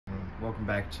welcome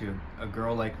back to A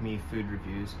Girl Like Me Food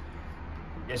Reviews.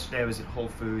 Yesterday I was at Whole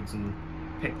Foods and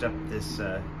picked up this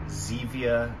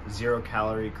Zevia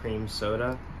 0-calorie cream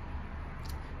soda.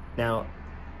 Now,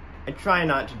 I try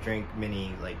not to drink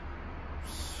many like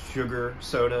sugar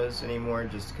sodas anymore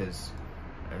just because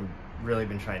I've really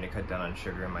been trying to cut down on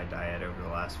sugar in my diet over the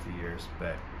last few years.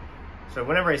 But so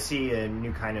whenever I see a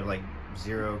new kind of like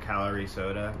 0-calorie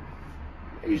soda,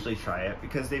 I usually try it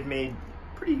because they've made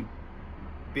pretty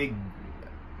big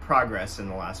progress in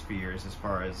the last few years as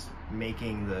far as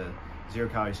making the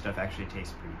 0-calorie stuff actually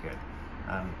taste pretty good.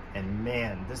 And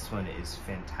man, this one is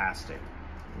fantastic.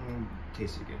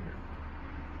 Taste it again here.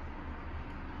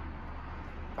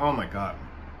 Oh my god.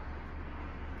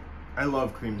 I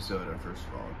love cream soda, first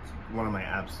of all. It's one of my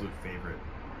absolute favorite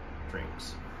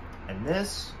drinks. And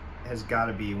this has got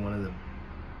to be one of the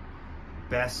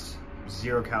best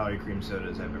 0-calorie cream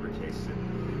sodas I've ever tasted.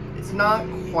 It's not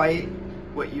quite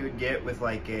what you would get with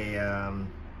like a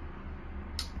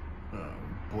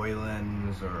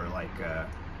Boylan's or like a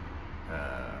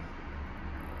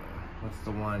what's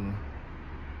the one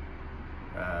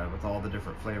with all the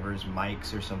different flavors,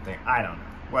 Mike's or something. I don't know,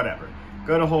 whatever.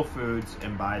 Go to Whole Foods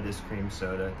and buy this cream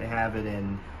soda. They have it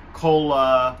in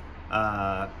cola,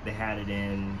 they had it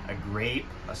in a grape,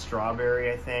 a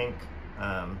strawberry, I think.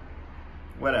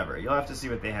 Whatever, you'll have to see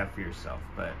what they have for yourself,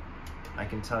 but I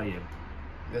can tell you,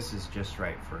 this is just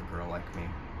right for a girl like me.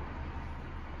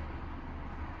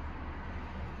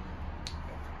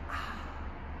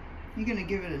 You gonna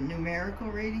give it a numerical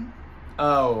rating?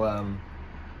 Oh,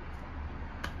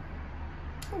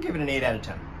 I'll give it an 8 out of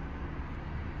 10.